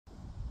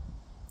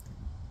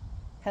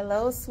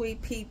Hello,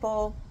 sweet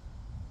people.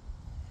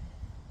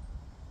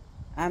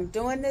 I'm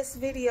doing this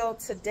video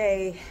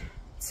today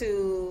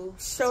to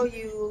show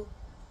you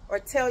or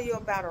tell you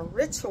about a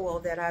ritual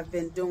that I've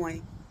been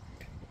doing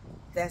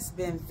that's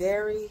been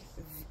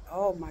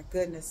oh my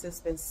goodness, it's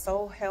been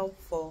so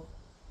helpful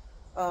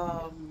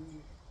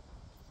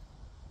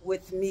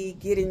with me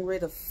getting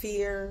rid of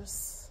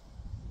fears,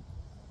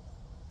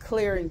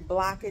 clearing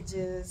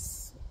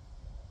blockages,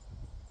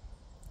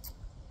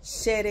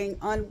 shedding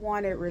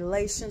unwanted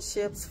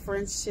relationships,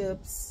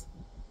 friendships,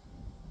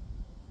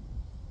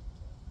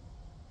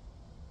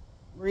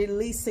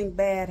 releasing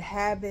bad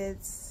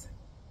habits.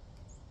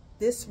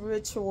 This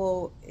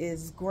ritual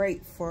is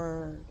great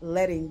for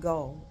letting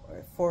go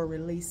or for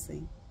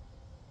releasing.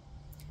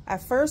 I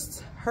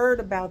first heard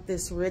about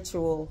this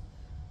ritual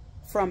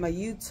from a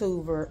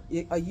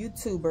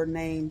YouTuber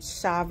named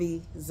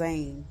Shavi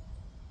Zane.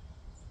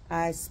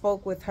 I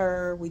spoke with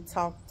her. We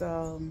talked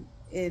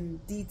in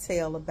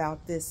detail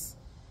about this.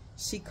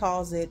 She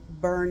calls it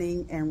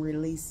burning and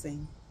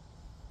releasing.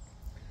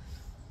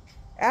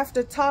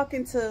 After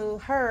talking to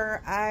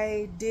her,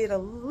 I did a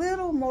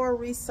little more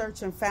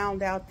research and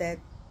found out that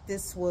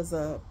this was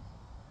a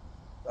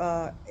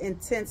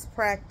intense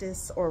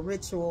practice or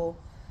ritual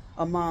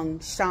among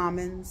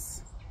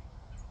shamans,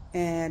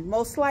 and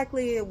most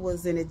likely it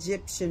was an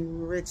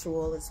Egyptian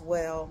ritual as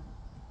well.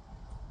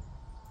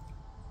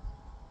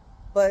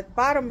 But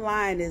bottom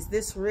line is,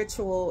 this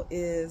ritual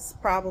is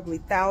probably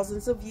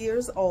thousands of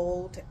years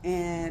old,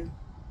 and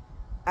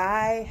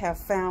I have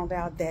found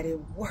out that it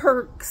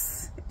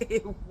works.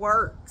 It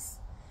works.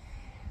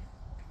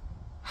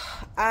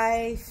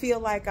 I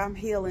feel like I'm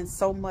healing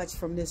so much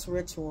from this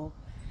ritual.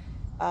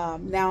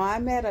 Now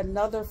I'm at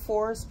another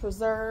forest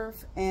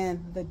preserve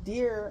and the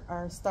deer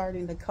are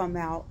starting to come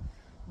out,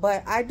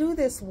 but I do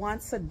this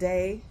once a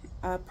day.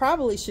 I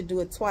probably should do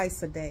it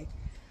twice a day,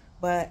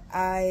 but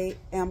I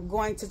am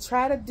going to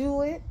try to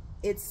do it.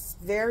 It's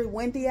very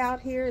windy out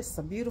here. It's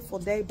a beautiful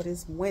day, but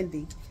it's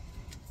windy.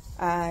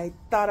 I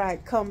thought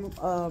I'd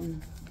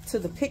come to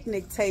the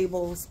picnic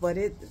tables, but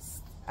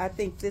I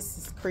think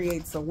this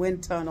creates a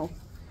wind tunnel.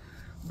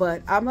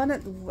 But I'm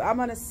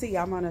gonna see.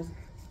 I'm gonna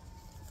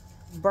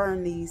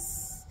burn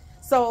these.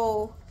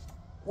 So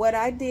what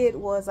I did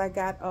was I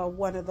got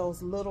one of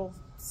those little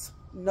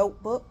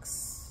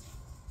notebooks,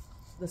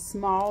 the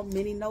small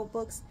mini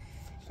notebooks,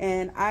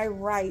 and I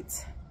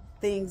write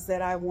things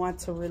that I want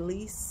to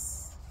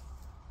release,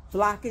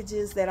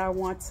 blockages that I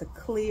want to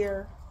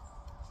clear,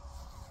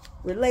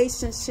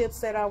 relationships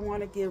that I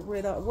want to get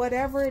rid of,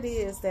 whatever it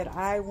is that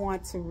I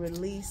want to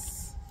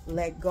release,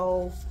 let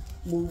go,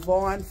 move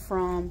on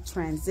from,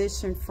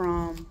 transition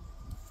from.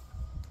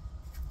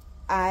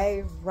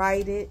 I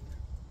write it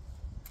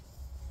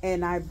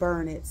and I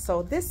burn it.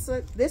 So this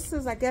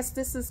is, I guess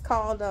this is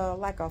called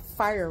like a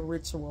fire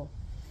ritual.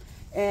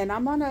 And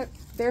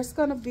this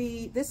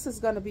is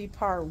gonna be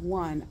part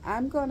one.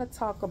 I'm gonna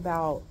talk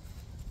about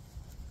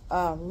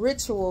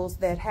rituals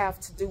that have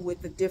to do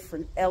with the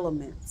different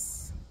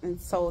elements. And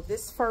so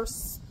this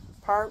first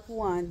part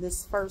one,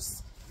 this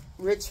first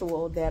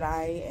ritual that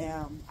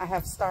I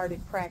have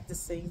started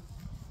practicing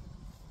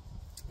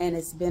and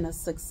it's been a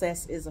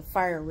success, is a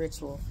fire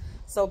ritual.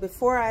 So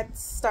before I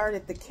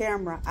started the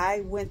camera,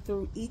 I went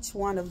through each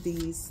one of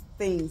these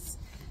things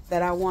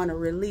that I want to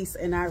release,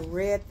 and I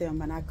read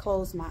them, and I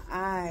closed my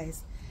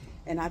eyes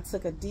and I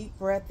took a deep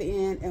breath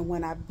in, and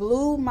when I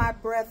blew my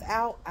breath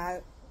out,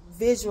 I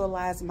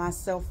visualized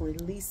myself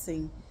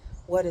releasing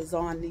what is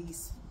on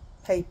these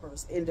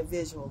papers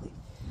individually.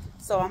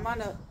 So I'm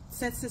gonna,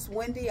 since it's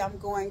windy, I'm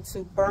going to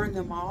burn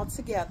them all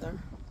together.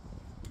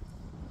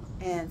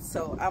 And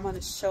so I'm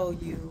gonna show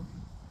you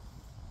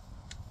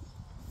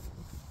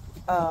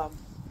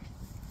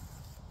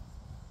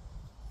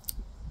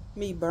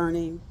me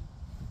burning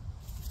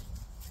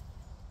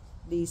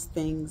these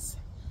things.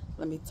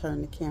 Let me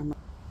turn the camera.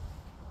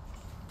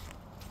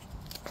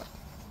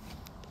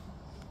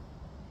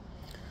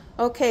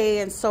 Okay,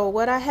 and so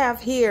what I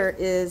have here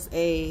is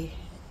a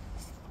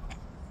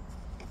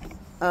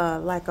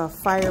like a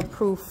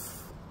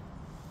fireproof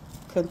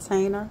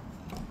container.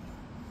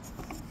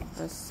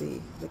 Let's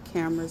see, the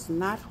camera's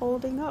not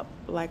holding up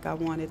like I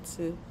wanted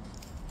to.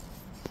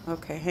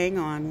 Okay, hang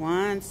on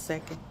one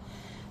second.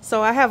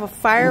 So I have a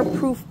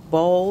fireproof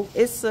bowl.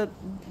 This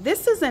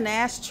is an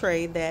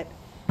ashtray that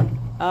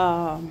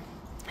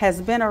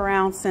has been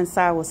around since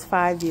I was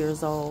 5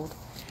 years old.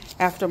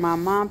 After my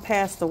mom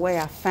passed away,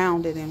 I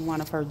found it in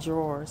one of her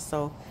drawers.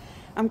 So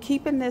I'm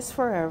keeping this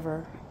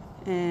forever,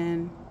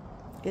 and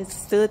it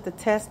stood the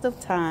test of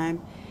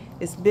time.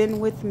 It's been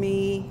with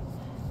me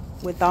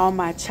with all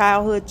my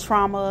childhood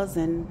traumas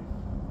and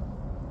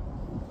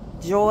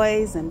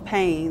joys and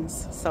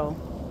pains. So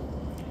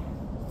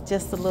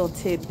just a little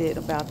tidbit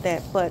about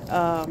that. But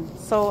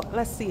so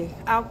let's see,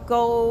 I'll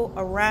go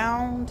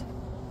around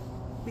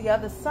the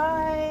other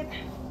side.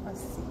 Let's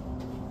see.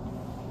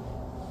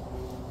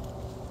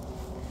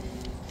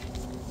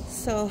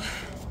 So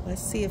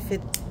let's see if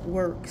it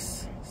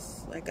works.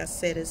 Like I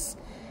said, it's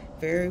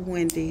very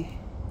windy.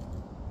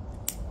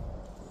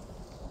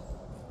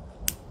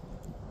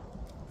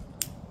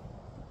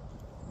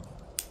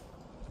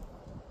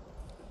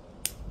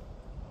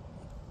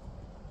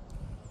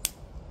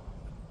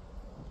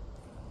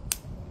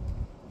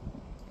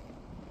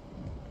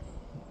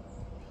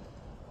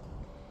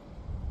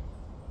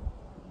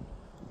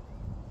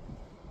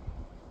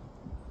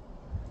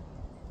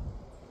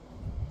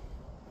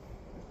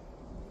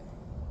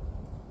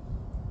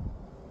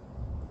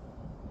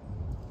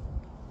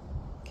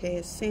 Okay,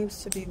 it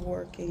seems to be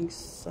working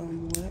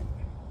somewhat.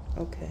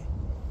 Okay.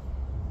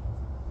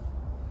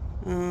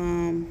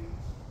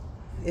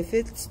 If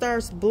it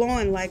starts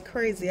blowing like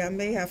crazy, I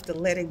may have to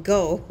let it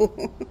go.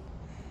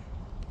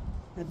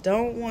 I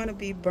don't want to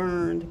be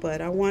burned,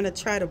 but I want to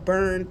try to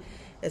burn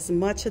as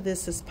much of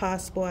this as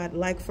possible. I'd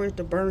like for it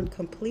to burn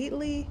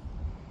completely.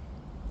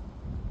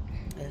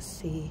 Let's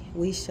see.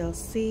 We shall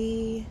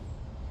see.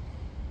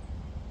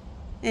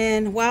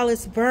 And while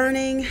it's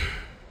burning,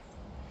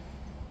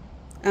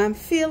 I'm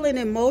feeling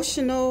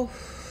emotional.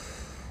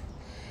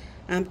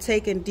 I'm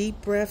taking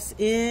deep breaths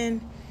in,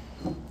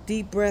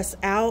 deep breaths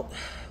out.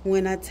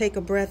 When I take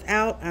a breath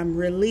out, I'm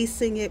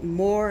releasing it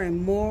more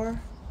and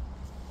more.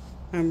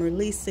 I'm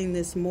releasing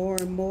this more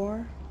and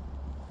more.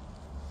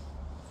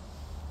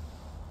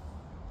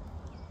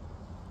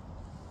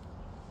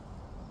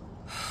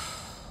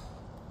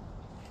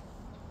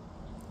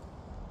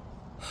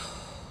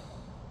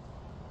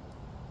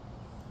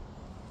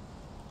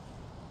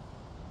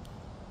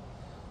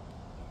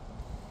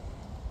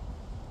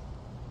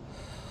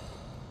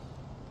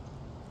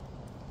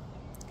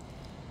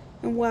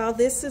 And while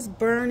this is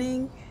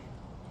burning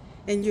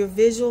and you're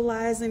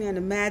visualizing and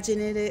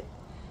imagining it,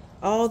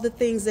 all the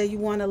things that you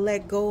want to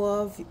let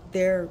go of,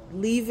 they're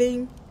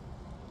leaving.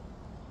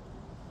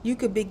 You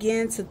could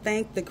begin to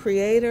thank the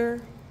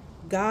Creator,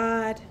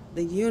 God,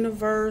 the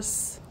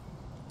universe,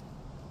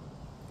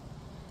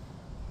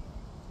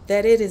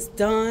 that it is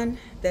done,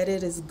 that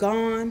it is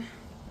gone.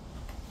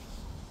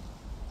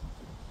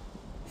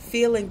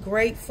 Feeling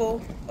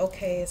grateful.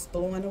 Okay, it's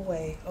blowing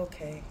away.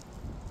 Okay.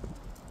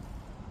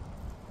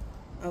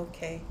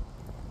 Okay.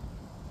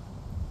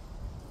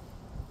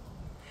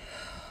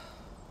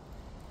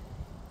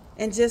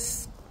 And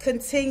just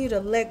continue to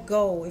let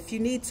go. If you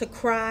need to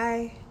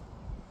cry,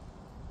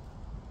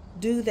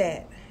 do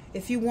that.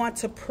 If you want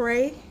to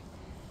pray,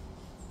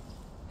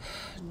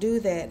 do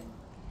that.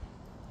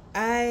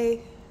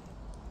 I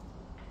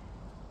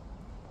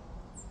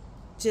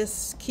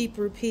just keep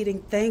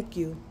repeating, thank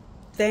you,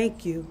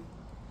 thank you,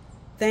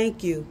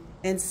 thank you.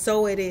 And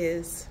so it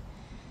is.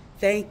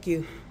 Thank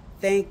you,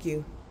 thank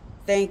you,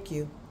 thank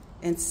you.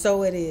 And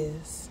so it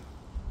is.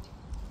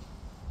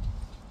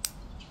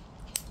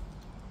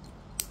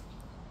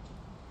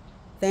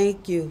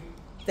 Thank you,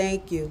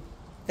 thank you,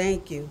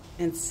 thank you.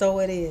 And so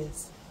it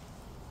is.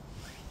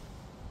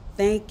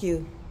 Thank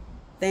you,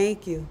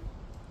 thank you,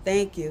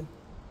 thank you.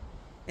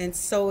 And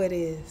so it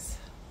is.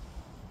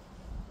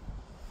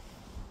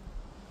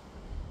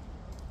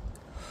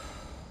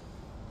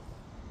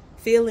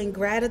 Feeling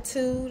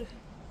gratitude.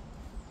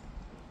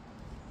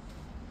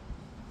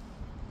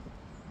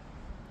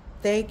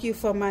 Thank you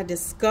for my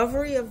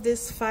discovery of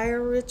this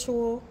fire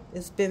ritual.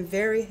 It's been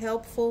very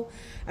helpful.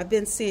 I've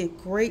been seeing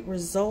great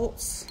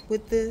results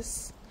with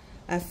this.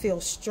 I feel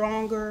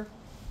stronger,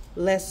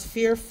 less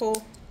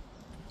fearful.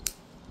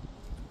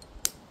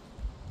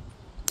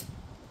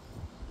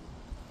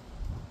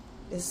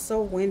 It's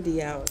so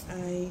windy out.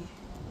 I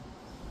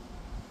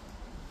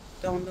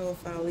don't know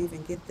if I'll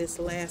even get this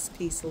last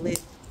piece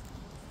lit.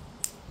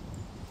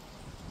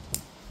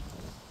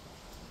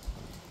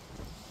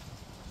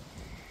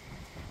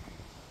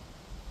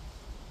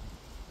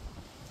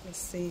 Let's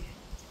see.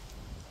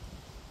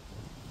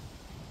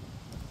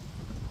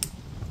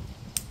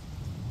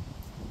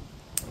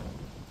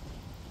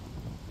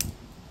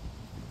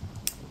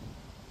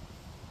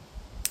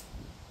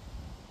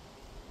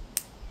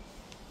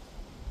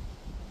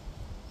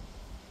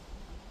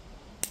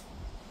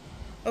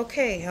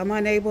 Okay, I'm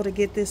unable to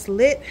get this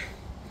lit.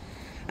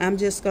 I'm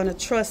just going to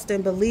trust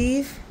and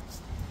believe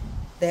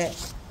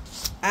that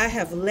I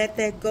have let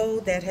that go,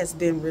 that has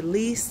been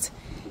released.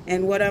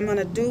 And what I'm going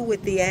to do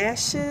with the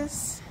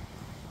ashes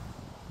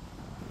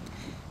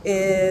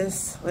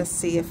is, let's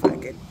see if I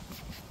can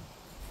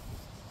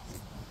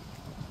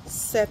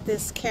set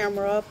this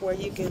camera up where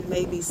you can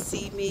maybe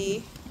see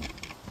me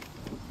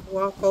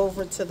walk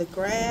over to the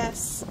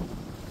grass.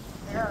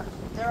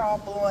 They're all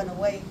blowing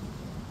away.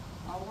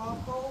 I'll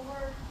walk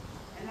over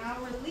and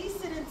I'll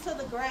release it into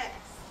the grass.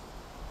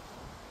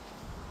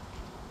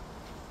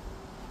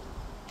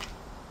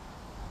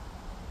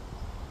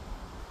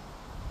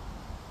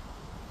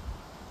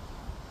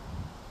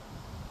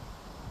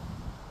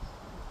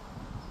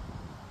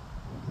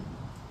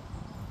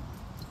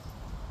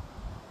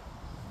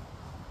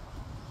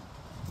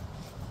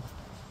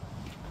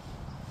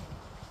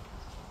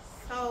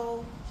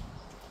 So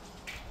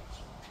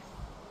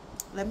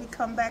let me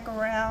come back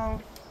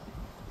around.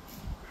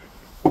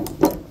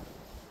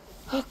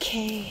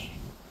 Okay.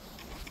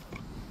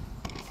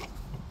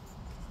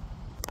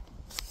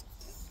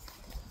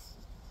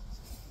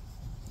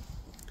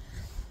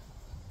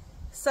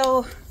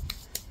 So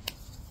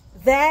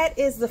that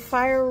is the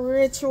fire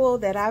ritual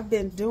that I've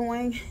been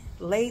doing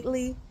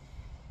lately.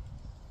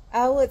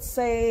 I would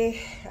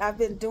say I've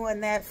been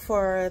doing that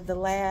for the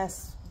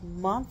last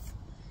month.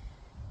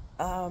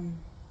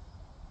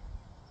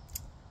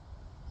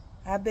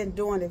 I've been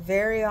doing it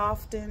very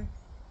often,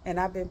 and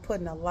I've been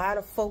putting a lot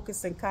of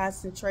focus and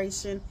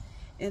concentration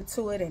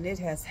into it, and it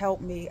has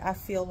helped me. I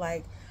feel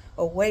like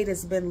a weight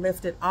has been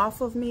lifted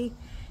off of me,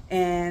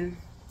 and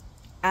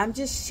I'm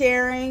just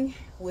sharing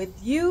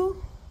with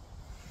you,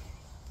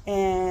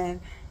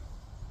 and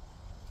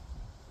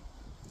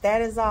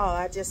that is all.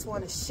 I just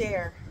want to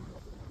share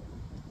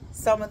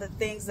some of the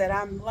things that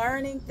I'm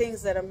learning,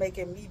 things that are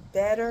making me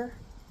better,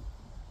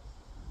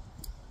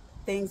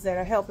 things that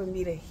are helping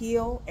me to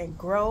heal and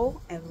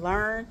grow and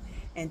learn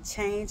and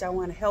change. I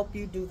want to help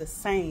you do the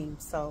same.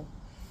 So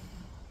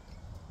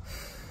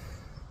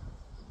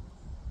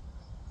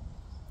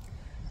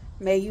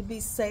may you be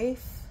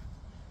safe,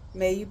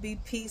 may you be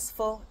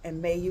peaceful,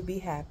 and may you be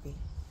happy.